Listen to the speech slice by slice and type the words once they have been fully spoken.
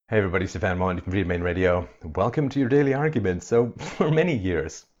Hey everybody, Stefan Molyneux from Freedom Main Radio. Welcome to your daily argument. So for many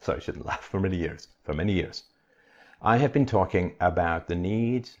years, sorry, I shouldn't laugh, for many years, I have been talking about the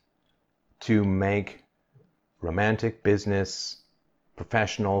need to make romantic, business,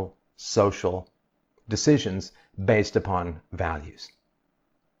 professional, social decisions based upon values.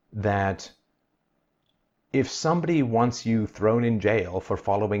 That if somebody wants you thrown in jail for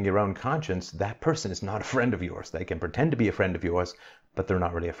following your own conscience, that person is not a friend of yours. They can pretend to be a friend of yours, but they're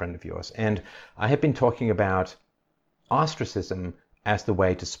not really a friend of yours. And I have been talking about ostracism as the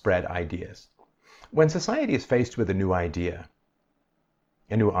way to spread ideas. When society is faced with a new idea,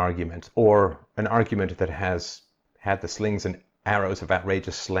 a new argument, or an argument that has had the slings and arrows of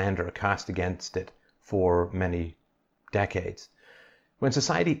outrageous slander cast against it for many decades, when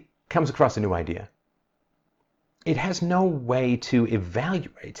society comes across a new idea, it has no way to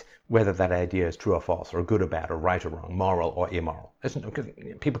evaluate whether that idea is true or false, or good or bad, or right or wrong, moral or immoral.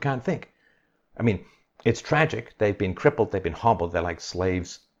 People can't think. I mean, it's tragic. They've been crippled, they've been hobbled, they're like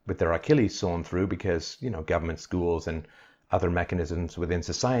slaves with their Achilles sawn through because, government, schools, and other mechanisms within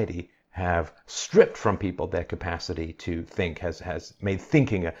society have stripped from people their capacity to think, has made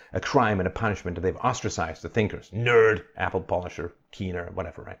thinking a crime and a punishment, and they've ostracized the thinkers. Nerd, apple polisher, keener,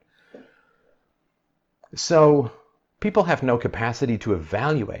 whatever, right? So people have no capacity to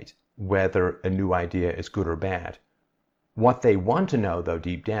evaluate whether a new idea is good or bad. What they want to know, though,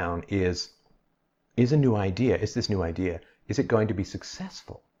 deep down is this new idea, is it going to be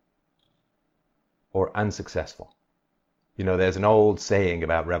successful or unsuccessful? There's an old saying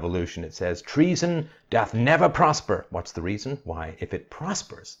about revolution. It says, treason doth never prosper. What's the reason? Why, if it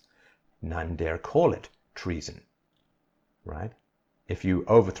prospers, none dare call it treason, right? If you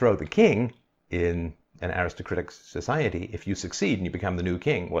overthrow the king in an aristocratic society, if you succeed and you become the new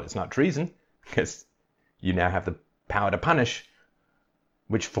king, well, it's not treason, because you now have the power to punish,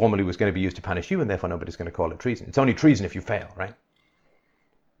 which formerly was going to be used to punish you, and therefore nobody's going to call it treason. It's only treason if you fail, right?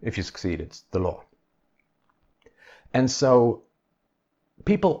 If you succeed, it's the law. And so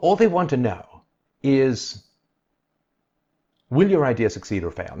people, all they want to know is, will your idea succeed or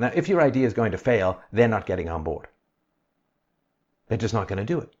fail? Now, if your idea is going to fail, they're not getting on board. They're just not going to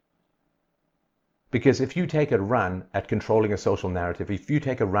do it. Because if you take a run at controlling a social narrative, if you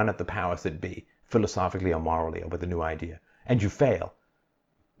take a run at the powers that be, philosophically or morally, or with a new idea, and you fail,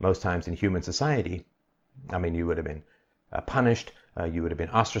 most times in human society, you would have been punished, you would have been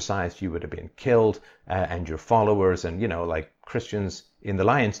ostracized, you would have been killed, and your followers, and, like Christians in the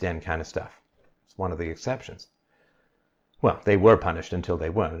lion's den kind of stuff. It's one of the exceptions. Well, they were punished until they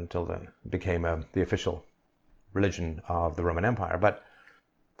weren't, until they became the official religion of the Roman Empire. But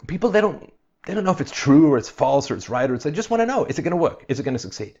people, they don't know if it's true or it's false or it's right, or they just want to know, is it going to work? Is it going to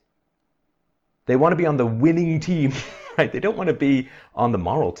succeed? They want to be on the winning team, right? They don't want to be on the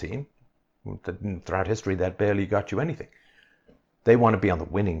moral team. Throughout history, that barely got you anything. They want to be on the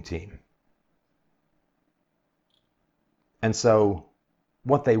winning team. And so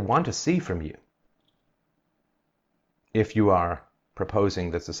what they want to see from you, if you are proposing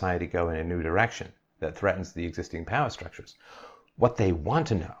that society go in a new direction that threatens the existing power structures, what they want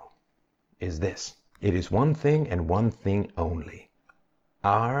to know is this. It is one thing and one thing only.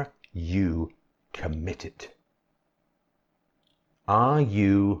 Are you committed? Are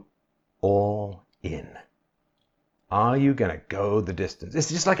you all in? Are you going to go the distance? It's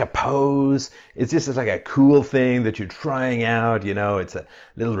just like a pose. It's just like a cool thing that you're trying out. It's a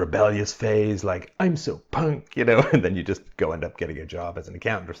little rebellious phase, like, I'm so punk, and then you just go end up getting a job as an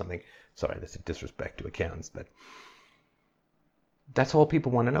accountant or something. Sorry, that's a disrespect to accountants, but that's all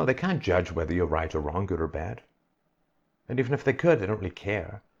people want to know. They can't judge whether you're right or wrong, good or bad. And even if they could, they don't really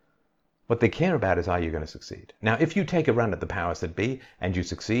care. What they care about is, are you going to succeed? Now, if you take a run at the powers that be and you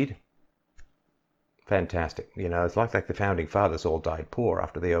succeed, fantastic. It's like the founding fathers all died poor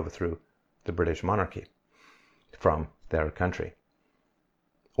after they overthrew the British monarchy from their country.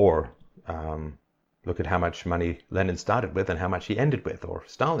 Or look at how much money Lenin started with and how much he ended with, or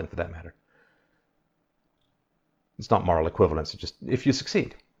Stalin for that matter. It's not moral equivalence. It's just if you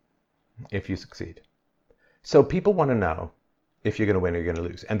succeed. If you succeed. So people want to know if you're going to win or you're going to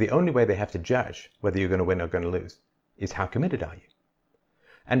lose. And the only way they have to judge whether you're going to win or going to lose is how committed are you.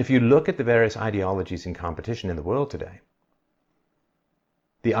 And if you look at the various ideologies in competition in the world today,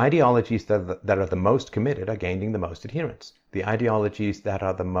 the ideologies that are the most committed are gaining the most adherents. The ideologies that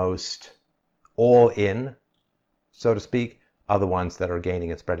are the most all in, so to speak, are the ones that are gaining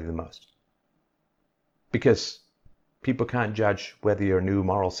and spreading the most. Because people can't judge whether your new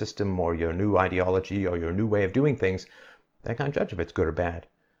moral system or your new ideology or your new way of doing things, they can't judge if it's good or bad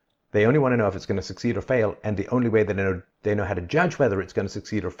They only want to know if it's going to succeed or fail, and the only way they know how to judge whether it's going to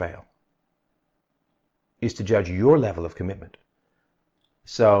succeed or fail is to judge your level of commitment.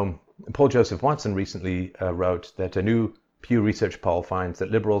 So Paul Joseph Watson recently wrote that a new Pew Research poll finds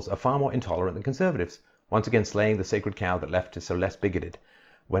that liberals are far more intolerant than conservatives, once again slaying the sacred cow that leftists are less bigoted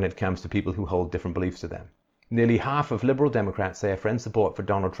when it comes to people who hold different beliefs to them. Nearly half of liberal Democrats say a friend's support for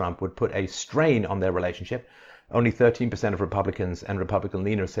Donald Trump would put a strain on their relationship. Only 13% of Republicans and Republican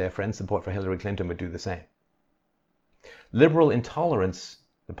leaners say a friend's support for Hillary Clinton would do the same. Liberal intolerance,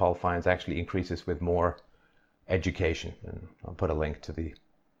 the poll finds, actually increases with more education. And I'll put a link to the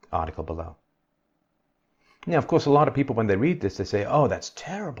article below. Now, of course, a lot of people, when they read this, they say, oh, that's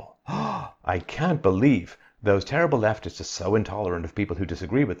terrible. Oh, I can't believe those terrible leftists are so intolerant of people who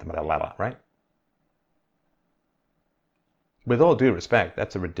disagree with them, blah, blah, blah, right? With all due respect,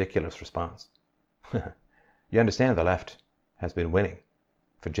 that's a ridiculous response. You understand the left has been winning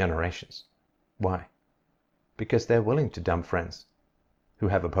for generations. Why? Because they're willing to dump friends who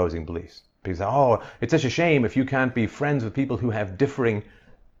have opposing beliefs. Because, oh, it's such a shame if you can't be friends with people who have differing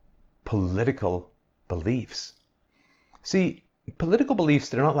political beliefs. See, political beliefs,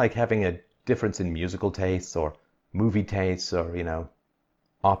 they're not like having a difference in musical tastes or movie tastes or,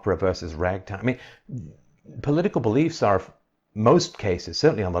 opera versus ragtime. I mean, political beliefs are, most cases,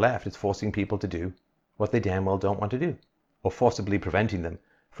 certainly on the left, it's forcing people to do what they damn well don't want to do, or forcibly preventing them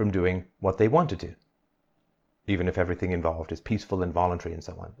from doing what they want to do, even if everything involved is peaceful and voluntary and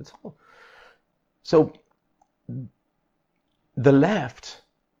so on. It's all. So the left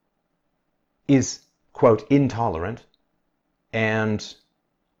is, quote, intolerant and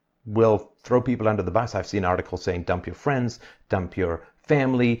will throw people under the bus. I've seen articles saying dump your friends, dump your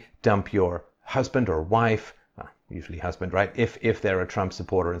family, dump your husband or wife, usually husband, right, if they're a Trump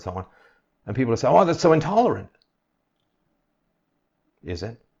supporter and so on. And people will say, oh, that's so intolerant. Is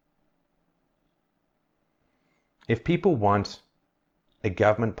it? If people want a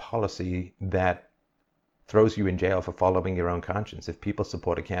government policy that throws you in jail for following your own conscience, if people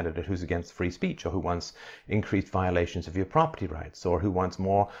support a candidate who's against free speech or who wants increased violations of your property rights or who wants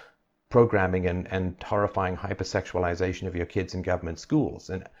more programming and horrifying hypersexualization of your kids in government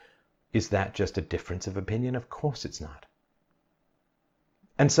schools, and is that just a difference of opinion? Of course it's not.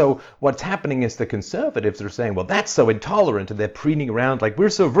 And so what's happening is the conservatives are saying, well, that's so intolerant, and they're preening around like we're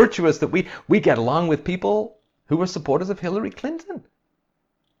so virtuous that we get along with people who are supporters of Hillary Clinton.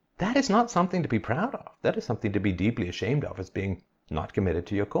 That is not something to be proud of. That is something to be deeply ashamed of, as being not committed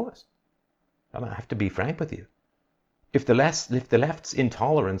to your cause. And I have to be frank with you. If the left's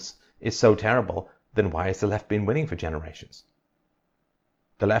intolerance is so terrible, then why has the left been winning for generations?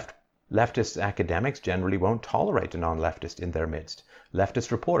 The leftist academics generally won't tolerate a non-leftist in their midst.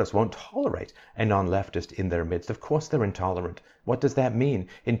 Leftist reporters won't tolerate a non-leftist in their midst. Of course they're intolerant. What does that mean?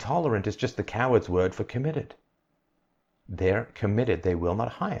 Intolerant is just the coward's word for committed. They're committed. They will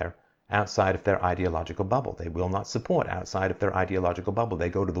not hire outside of their ideological bubble. They will not support outside of their ideological bubble. They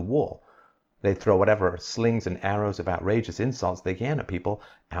go to the wall. They throw whatever slings and arrows of outrageous insults they can at people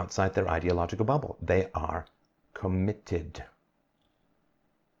outside their ideological bubble. They are committed.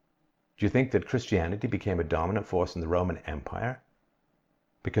 Do you think that Christianity became a dominant force in the Roman Empire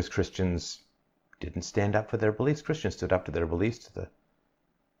because Christians didn't stand up for their beliefs? Christians stood up to their beliefs to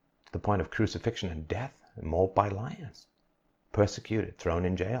the point of crucifixion and death, and mauled by lions, persecuted, thrown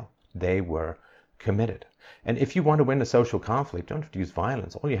in jail. They were committed. And if you want to win a social conflict, you don't have to use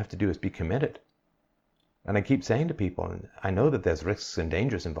violence. All you have to do is be committed. And I keep saying to people, and I know that there's risks and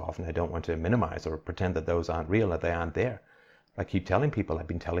dangers involved, and I don't want to minimize or pretend that those aren't real or they aren't there. I keep telling people, I've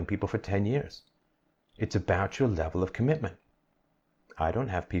been telling people for 10 years, it's about your level of commitment. I don't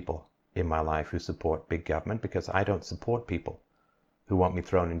have people in my life who support big government because I don't support people who want me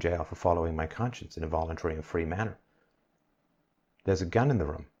thrown in jail for following my conscience in a voluntary and free manner. There's a gun in the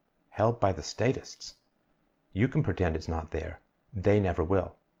room, held by the statists. You can pretend it's not there. They never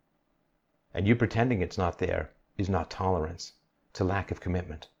will. And you pretending it's not there is not tolerance to lack of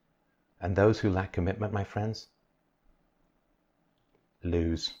commitment. And those who lack commitment, my friends,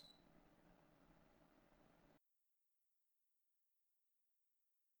 lose.